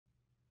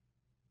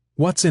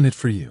What's in it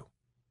for you?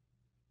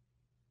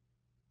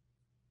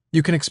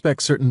 You can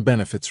expect certain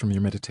benefits from your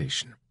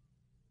meditation.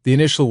 The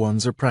initial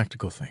ones are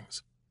practical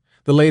things.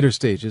 The later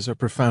stages are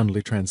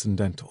profoundly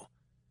transcendental.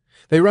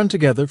 They run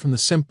together from the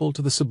simple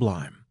to the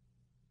sublime.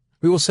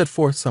 We will set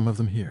forth some of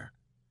them here.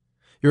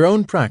 Your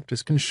own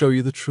practice can show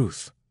you the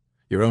truth.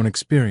 Your own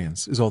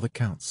experience is all that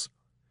counts.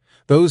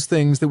 Those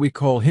things that we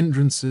call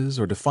hindrances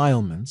or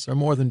defilements are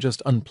more than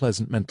just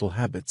unpleasant mental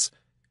habits.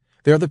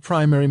 They are the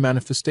primary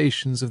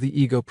manifestations of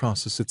the ego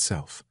process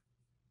itself.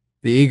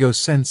 The ego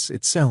sense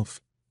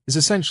itself is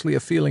essentially a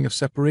feeling of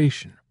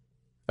separation,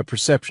 a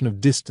perception of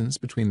distance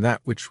between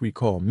that which we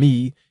call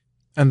me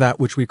and that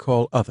which we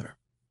call other.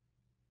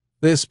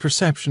 This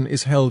perception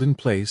is held in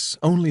place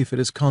only if it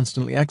is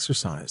constantly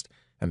exercised,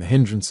 and the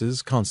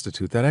hindrances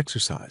constitute that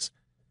exercise.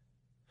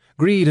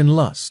 Greed and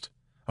lust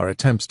are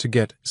attempts to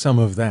get some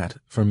of that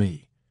for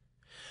me.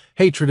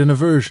 Hatred and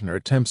aversion are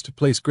attempts to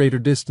place greater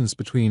distance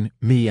between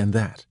me and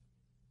that.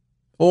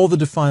 All the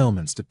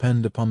defilements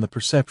depend upon the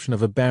perception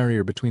of a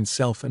barrier between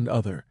self and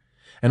other,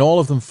 and all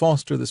of them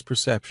foster this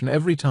perception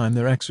every time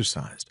they're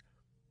exercised.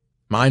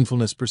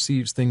 Mindfulness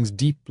perceives things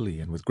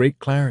deeply and with great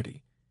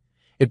clarity.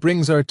 It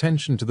brings our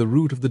attention to the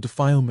root of the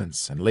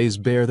defilements and lays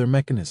bare their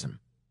mechanism.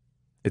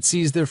 It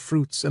sees their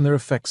fruits and their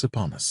effects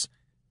upon us.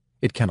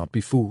 It cannot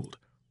be fooled.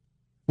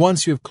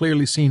 Once you have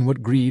clearly seen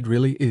what greed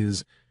really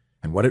is,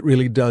 and what it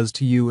really does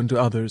to you and to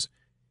others,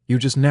 you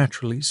just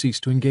naturally cease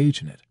to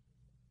engage in it.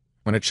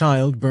 When a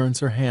child burns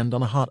her hand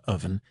on a hot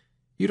oven,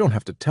 you don't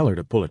have to tell her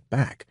to pull it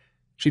back.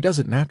 She does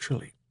it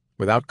naturally,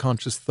 without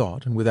conscious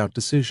thought and without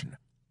decision.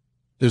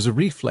 There's a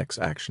reflex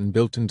action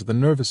built into the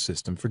nervous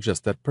system for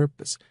just that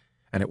purpose,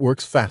 and it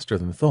works faster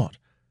than thought.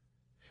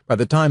 By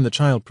the time the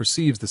child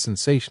perceives the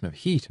sensation of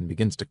heat and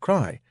begins to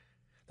cry,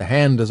 the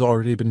hand has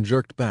already been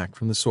jerked back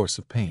from the source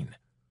of pain.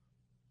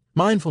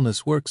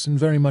 Mindfulness works in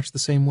very much the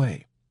same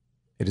way.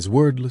 It is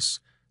wordless,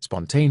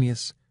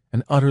 spontaneous,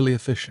 and utterly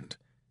efficient.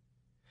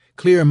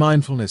 Clear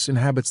mindfulness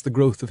inhabits the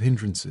growth of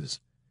hindrances.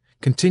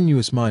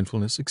 Continuous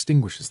mindfulness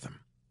extinguishes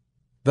them.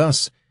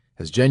 Thus,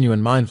 as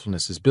genuine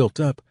mindfulness is built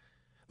up,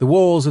 the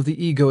walls of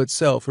the ego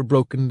itself are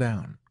broken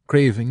down,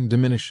 craving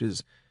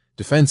diminishes,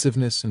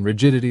 defensiveness and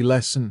rigidity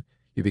lessen,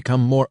 you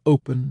become more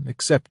open,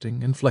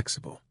 accepting, and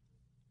flexible.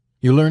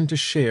 You learn to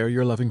share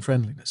your loving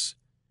friendliness.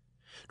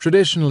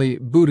 Traditionally,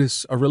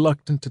 Buddhists are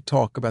reluctant to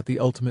talk about the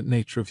ultimate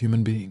nature of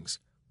human beings.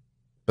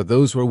 But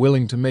those who are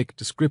willing to make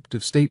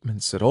descriptive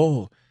statements at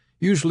all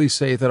usually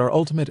say that our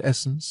ultimate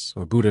essence,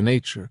 or Buddha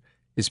nature,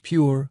 is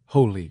pure,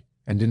 holy,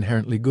 and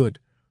inherently good.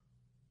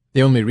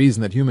 The only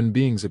reason that human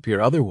beings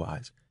appear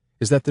otherwise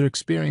is that their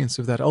experience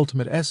of that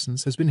ultimate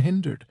essence has been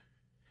hindered.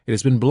 It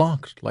has been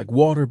blocked like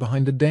water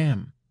behind a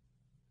dam.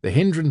 The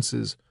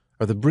hindrances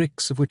are the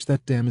bricks of which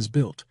that dam is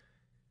built.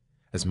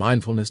 As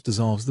mindfulness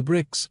dissolves the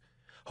bricks,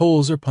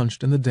 holes are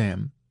punched in the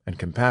dam, and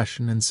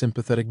compassion and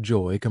sympathetic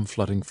joy come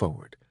flooding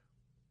forward.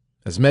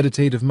 As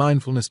meditative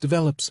mindfulness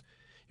develops,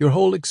 your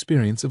whole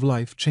experience of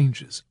life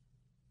changes.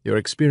 Your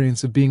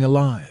experience of being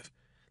alive,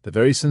 the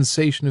very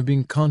sensation of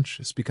being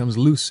conscious, becomes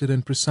lucid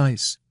and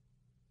precise,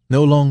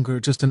 no longer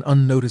just an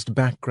unnoticed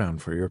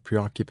background for your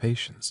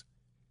preoccupations.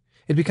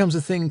 It becomes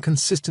a thing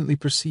consistently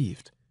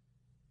perceived.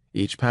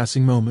 Each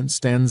passing moment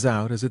stands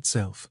out as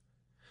itself.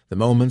 The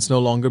moments no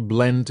longer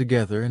blend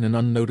together in an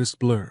unnoticed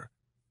blur.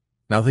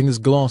 Nothing is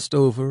glossed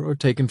over or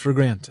taken for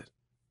granted.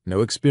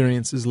 No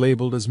experience is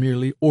labeled as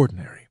merely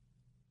ordinary.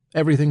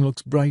 Everything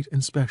looks bright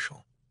and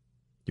special.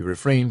 You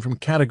refrain from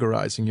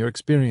categorizing your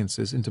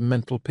experiences into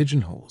mental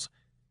pigeonholes.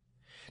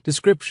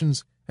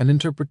 Descriptions and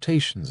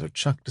interpretations are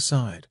chucked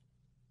aside,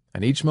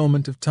 and each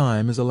moment of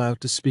time is allowed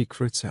to speak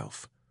for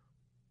itself.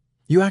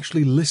 You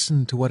actually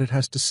listen to what it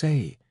has to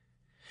say,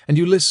 and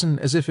you listen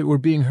as if it were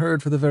being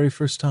heard for the very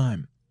first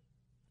time.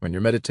 When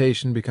your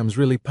meditation becomes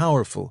really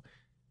powerful,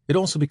 it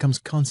also becomes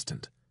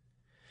constant.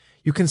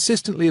 You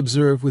consistently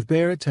observe with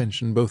bare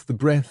attention both the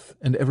breath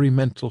and every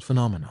mental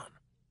phenomenon.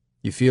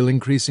 You feel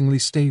increasingly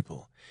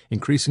stable,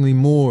 increasingly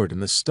moored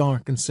in the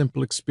stark and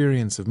simple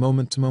experience of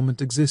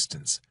moment-to-moment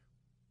existence.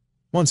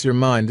 Once your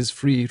mind is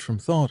freed from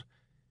thought,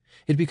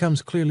 it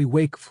becomes clearly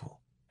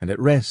wakeful and at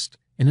rest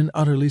in an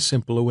utterly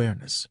simple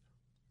awareness.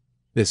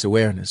 This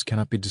awareness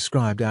cannot be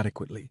described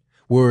adequately.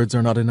 Words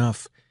are not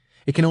enough.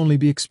 It can only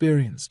be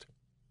experienced.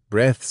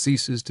 Breath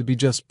ceases to be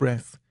just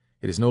breath.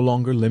 It is no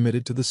longer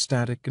limited to the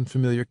static and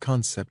familiar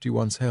concept you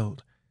once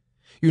held.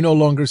 You no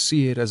longer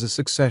see it as a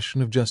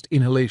succession of just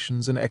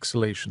inhalations and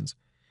exhalations,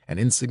 an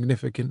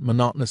insignificant,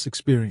 monotonous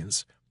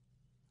experience.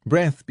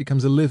 Breath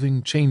becomes a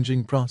living,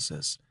 changing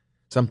process,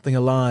 something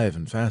alive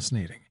and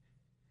fascinating.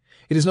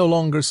 It is no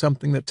longer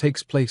something that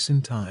takes place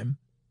in time.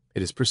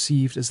 It is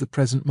perceived as the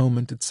present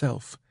moment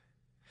itself.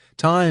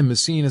 Time is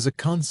seen as a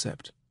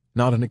concept,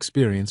 not an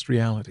experienced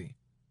reality.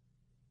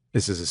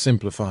 This is a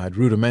simplified,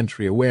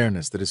 rudimentary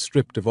awareness that is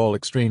stripped of all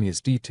extraneous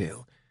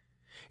detail.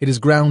 It is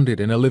grounded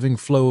in a living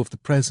flow of the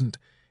present,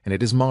 and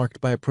it is marked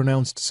by a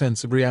pronounced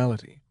sense of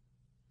reality.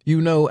 You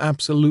know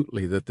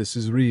absolutely that this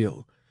is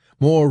real,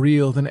 more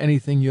real than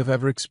anything you have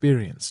ever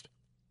experienced.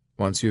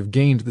 Once you have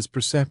gained this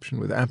perception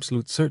with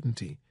absolute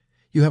certainty,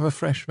 you have a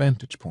fresh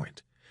vantage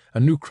point, a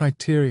new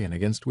criterion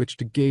against which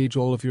to gauge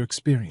all of your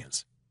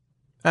experience.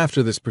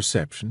 After this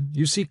perception,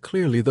 you see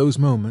clearly those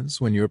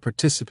moments when you are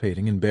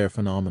participating in bare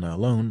phenomena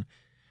alone,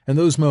 and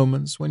those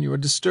moments when you are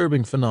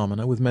disturbing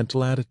phenomena with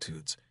mental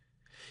attitudes.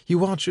 You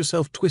watch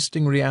yourself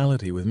twisting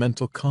reality with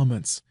mental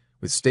comments,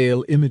 with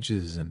stale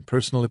images and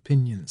personal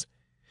opinions.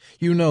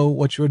 You know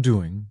what you are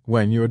doing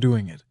when you are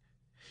doing it.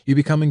 You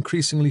become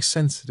increasingly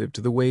sensitive to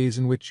the ways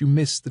in which you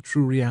miss the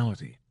true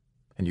reality,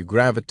 and you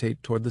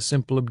gravitate toward the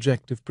simple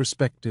objective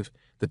perspective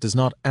that does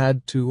not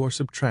add to or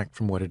subtract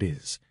from what it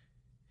is.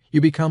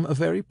 You become a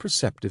very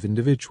perceptive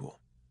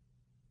individual.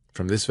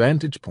 From this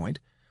vantage point,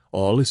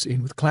 all is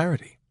seen with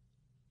clarity.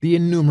 The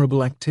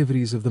innumerable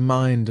activities of the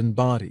mind and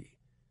body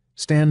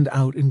stand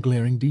out in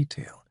glaring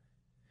detail.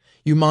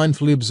 You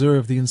mindfully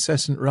observe the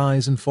incessant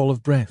rise and fall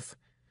of breath.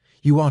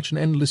 You watch an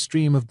endless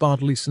stream of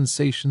bodily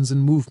sensations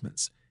and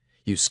movements.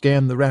 You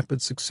scan the rapid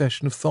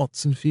succession of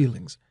thoughts and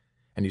feelings,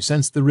 and you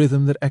sense the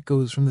rhythm that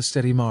echoes from the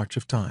steady march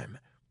of time.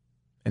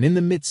 And in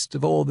the midst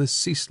of all this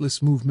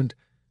ceaseless movement,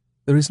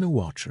 there is no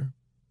watcher.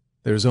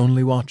 There is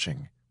only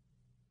watching.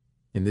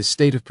 In this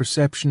state of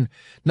perception,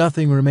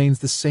 nothing remains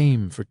the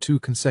same for 2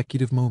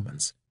 consecutive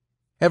moments.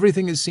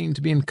 Everything is seen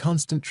to be in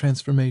constant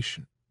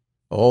transformation.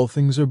 All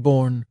things are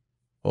born,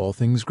 all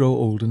things grow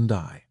old and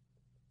die.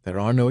 There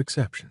are no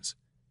exceptions.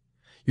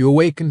 You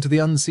awaken to the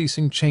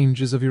unceasing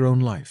changes of your own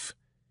life.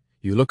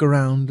 You look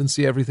around and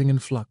see everything in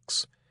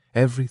flux.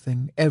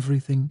 Everything,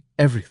 everything,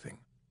 everything.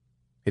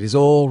 It is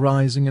all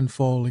rising and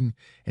falling,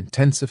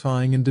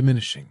 intensifying and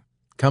diminishing,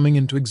 coming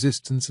into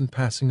existence and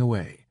passing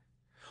away.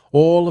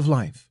 All of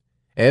life,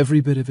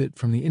 every bit of it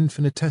from the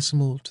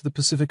infinitesimal to the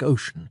Pacific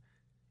Ocean,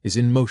 is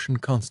in motion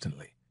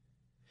constantly.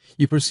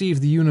 You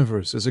perceive the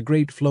universe as a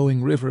great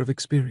flowing river of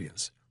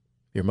experience.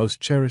 Your most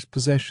cherished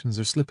possessions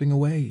are slipping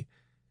away,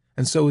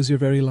 and so is your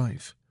very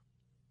life.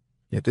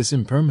 Yet this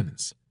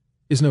impermanence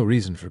is no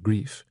reason for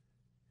grief.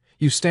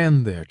 You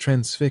stand there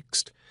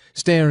transfixed,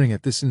 staring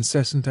at this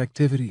incessant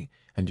activity,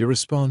 and your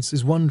response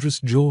is wondrous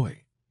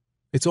joy.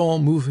 It's all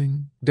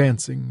moving,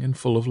 dancing, and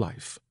full of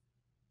life.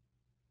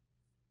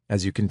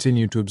 As you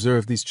continue to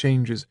observe these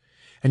changes,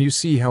 and you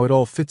see how it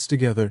all fits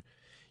together,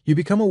 you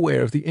become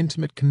aware of the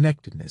intimate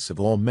connectedness of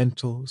all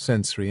mental,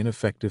 sensory, and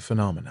affective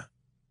phenomena.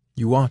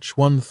 You watch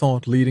one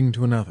thought leading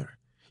to another.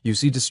 You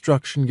see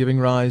destruction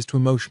giving rise to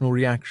emotional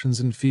reactions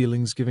and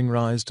feelings giving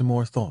rise to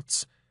more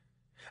thoughts.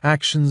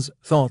 Actions,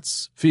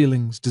 thoughts,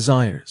 feelings,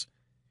 desires.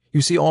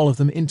 You see all of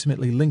them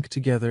intimately linked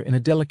together in a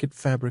delicate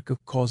fabric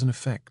of cause and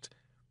effect.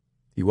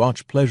 You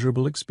watch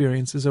pleasurable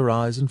experiences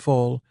arise and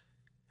fall,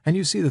 and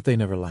you see that they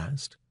never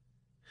last.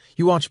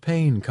 You watch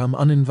pain come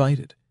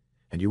uninvited,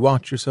 and you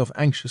watch yourself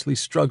anxiously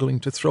struggling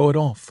to throw it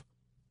off.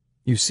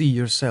 You see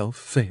yourself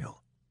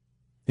fail.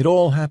 It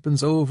all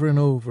happens over and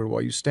over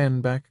while you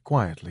stand back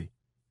quietly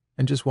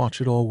and just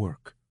watch it all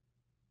work.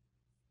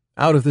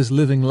 Out of this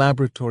living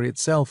laboratory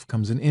itself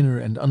comes an inner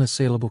and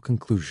unassailable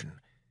conclusion.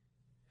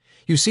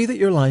 You see that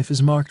your life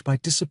is marked by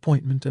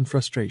disappointment and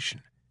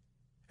frustration,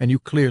 and you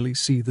clearly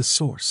see the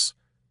source.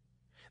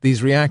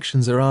 These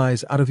reactions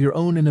arise out of your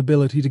own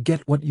inability to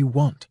get what you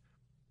want,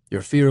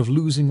 your fear of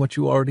losing what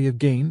you already have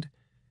gained,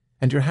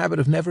 and your habit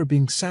of never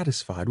being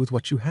satisfied with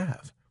what you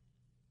have.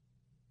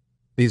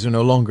 These are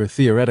no longer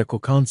theoretical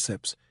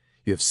concepts.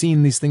 You have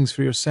seen these things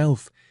for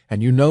yourself,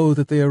 and you know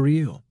that they are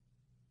real.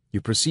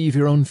 You perceive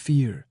your own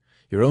fear,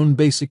 your own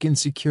basic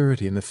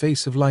insecurity in the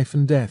face of life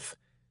and death.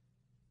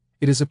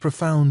 It is a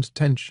profound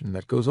tension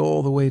that goes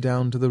all the way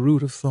down to the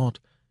root of thought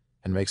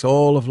and makes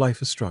all of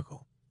life a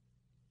struggle.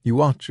 You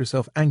watch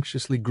yourself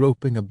anxiously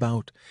groping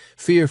about,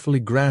 fearfully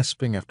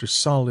grasping after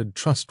solid,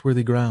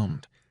 trustworthy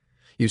ground.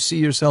 You see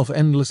yourself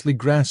endlessly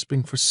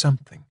grasping for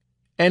something,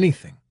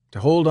 anything, to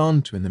hold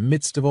on to in the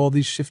midst of all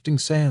these shifting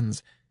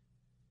sands,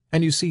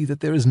 and you see that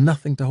there is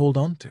nothing to hold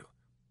on to,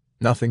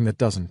 nothing that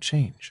doesn't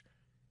change.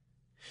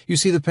 You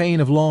see the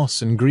pain of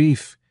loss and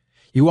grief.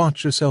 You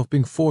watch yourself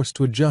being forced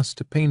to adjust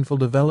to painful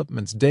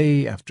developments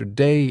day after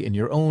day in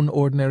your own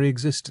ordinary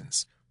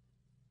existence.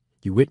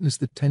 You witness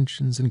the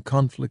tensions and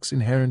conflicts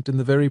inherent in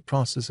the very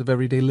process of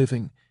everyday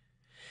living,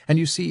 and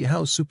you see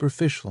how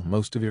superficial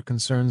most of your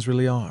concerns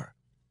really are.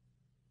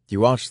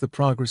 You watch the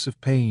progress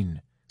of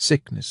pain,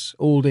 sickness,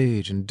 old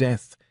age, and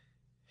death.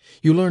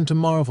 You learn to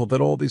marvel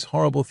that all these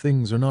horrible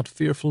things are not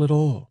fearful at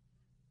all.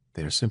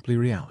 They are simply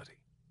reality.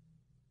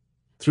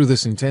 Through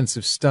this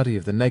intensive study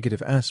of the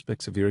negative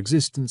aspects of your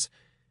existence,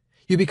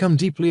 you become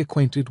deeply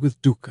acquainted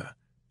with dukkha,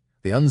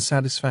 the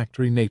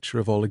unsatisfactory nature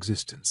of all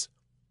existence.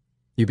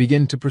 You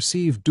begin to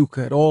perceive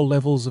dukkha at all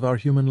levels of our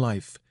human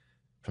life,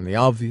 from the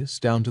obvious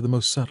down to the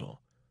most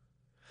subtle.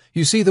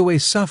 You see the way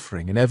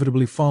suffering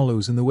inevitably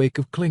follows in the wake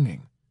of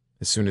clinging.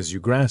 As soon as you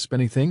grasp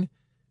anything,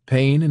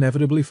 pain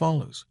inevitably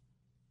follows.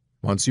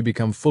 Once you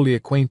become fully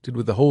acquainted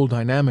with the whole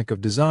dynamic of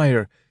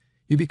desire,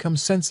 you become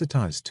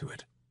sensitized to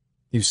it.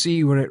 You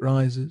see where it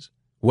rises,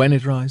 when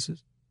it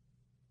rises,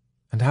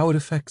 and how it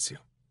affects you.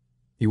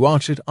 You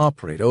watch it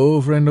operate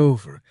over and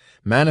over,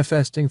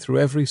 manifesting through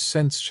every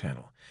sense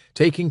channel,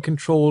 taking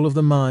control of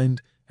the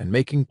mind and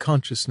making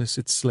consciousness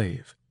its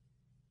slave.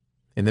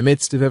 In the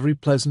midst of every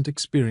pleasant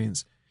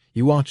experience,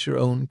 you watch your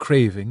own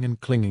craving and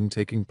clinging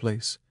taking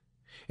place.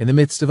 In the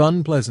midst of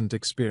unpleasant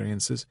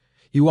experiences,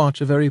 you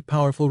watch a very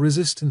powerful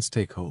resistance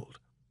take hold.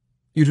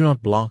 You do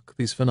not block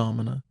these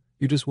phenomena,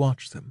 you just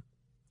watch them.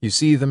 You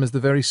see them as the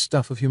very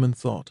stuff of human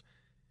thought.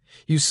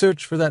 You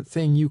search for that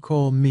thing you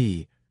call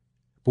me,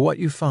 but what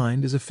you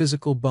find is a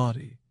physical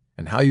body,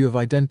 and how you have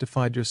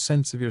identified your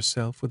sense of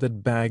yourself with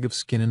that bag of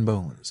skin and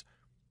bones.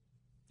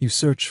 You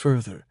search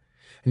further,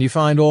 and you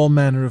find all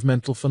manner of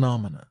mental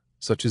phenomena,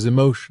 such as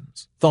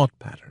emotions, thought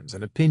patterns,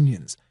 and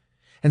opinions,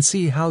 and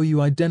see how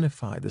you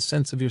identify the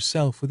sense of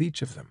yourself with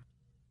each of them.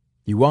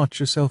 You watch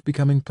yourself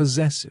becoming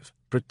possessive,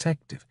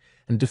 protective,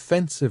 and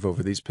defensive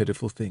over these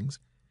pitiful things,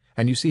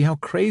 and you see how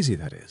crazy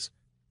that is.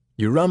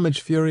 You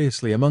rummage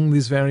furiously among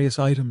these various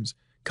items,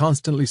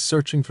 constantly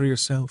searching for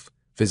yourself,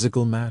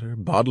 physical matter,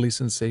 bodily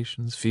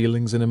sensations,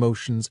 feelings, and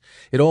emotions.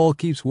 It all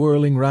keeps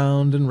whirling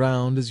round and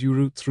round as you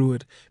root through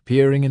it,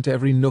 peering into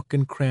every nook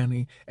and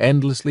cranny,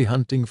 endlessly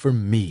hunting for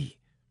me.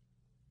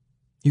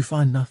 You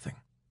find nothing.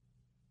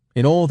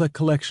 In all that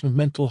collection of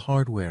mental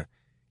hardware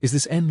is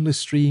this endless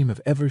stream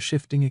of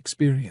ever-shifting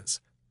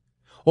experience.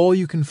 All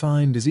you can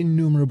find is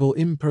innumerable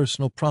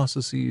impersonal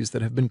processes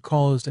that have been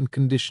caused and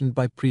conditioned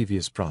by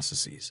previous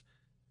processes.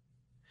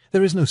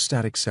 There is no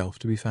static self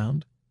to be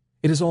found.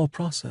 It is all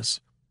process.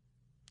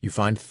 You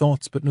find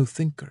thoughts but no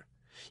thinker.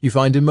 You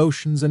find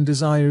emotions and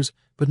desires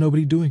but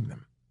nobody doing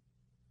them.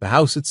 The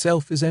house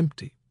itself is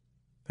empty.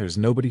 There is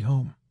nobody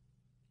home.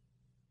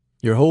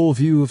 Your whole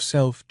view of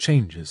self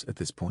changes at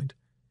this point.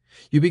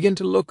 You begin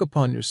to look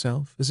upon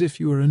yourself as if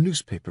you were a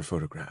newspaper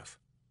photograph.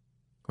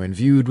 When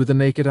viewed with the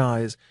naked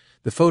eyes,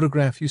 the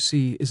photograph you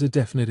see is a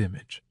definite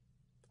image.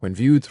 When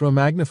viewed through a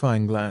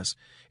magnifying glass,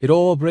 it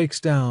all breaks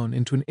down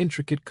into an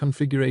intricate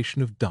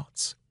configuration of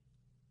dots.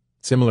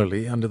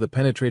 Similarly, under the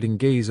penetrating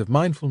gaze of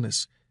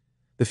mindfulness,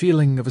 the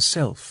feeling of a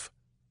self,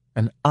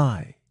 an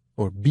I,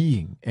 or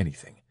being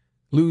anything,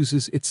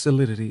 loses its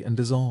solidity and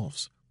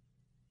dissolves.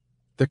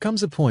 There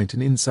comes a point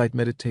in insight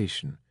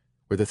meditation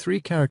where the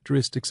three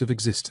characteristics of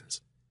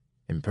existence,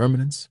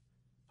 impermanence,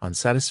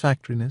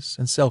 unsatisfactoriness,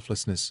 and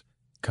selflessness,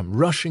 come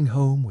rushing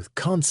home with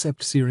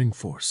concept-searing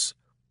force.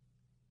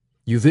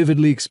 You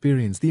vividly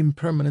experience the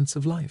impermanence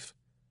of life,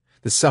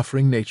 the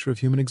suffering nature of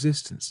human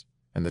existence,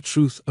 and the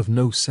truth of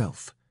no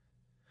self.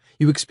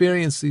 You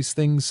experience these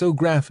things so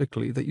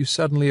graphically that you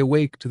suddenly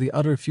awake to the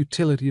utter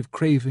futility of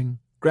craving,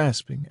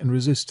 grasping, and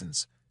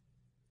resistance.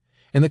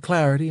 In the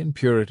clarity and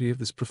purity of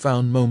this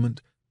profound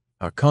moment,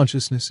 our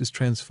consciousness is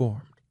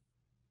transformed.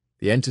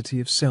 The entity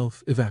of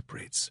self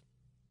evaporates.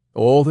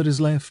 All that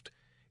is left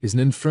is an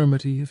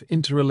infirmity of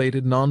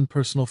interrelated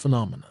non-personal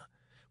phenomena,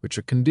 which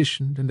are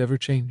conditioned and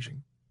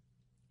ever-changing.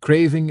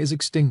 Craving is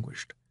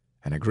extinguished,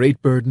 and a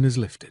great burden is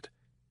lifted.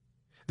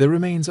 There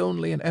remains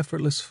only an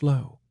effortless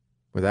flow,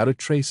 without a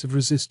trace of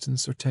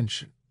resistance or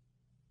tension.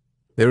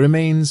 There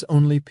remains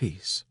only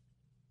peace,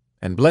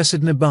 and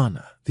blessed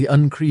Nibbana, the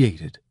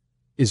uncreated,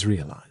 is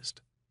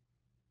realized.